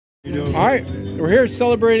All right, we're here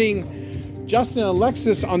celebrating Justin and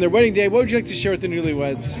Alexis on their wedding day. What would you like to share with the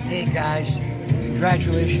newlyweds? Hey guys,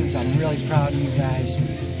 congratulations. I'm really proud of you guys.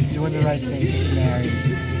 You're doing the right thing, getting married.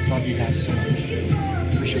 Love you guys so much.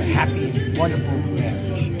 Wish you a happy, wonderful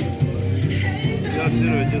marriage.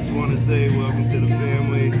 Justin, I just want to say welcome to the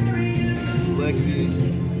family.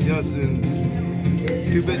 Lexi, Justin,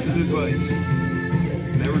 2 bits of advice.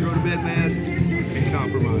 Never go to bed mad and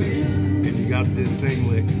compromise. And you got this thing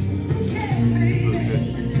licked. Okay.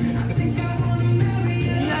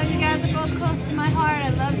 You guys are both close to my heart. I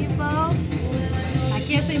love you both. I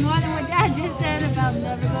can't say more than what Dad just said about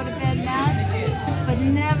never go to bed mad, but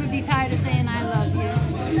never be tired of saying I love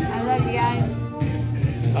you. I love you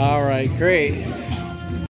guys. All right, great.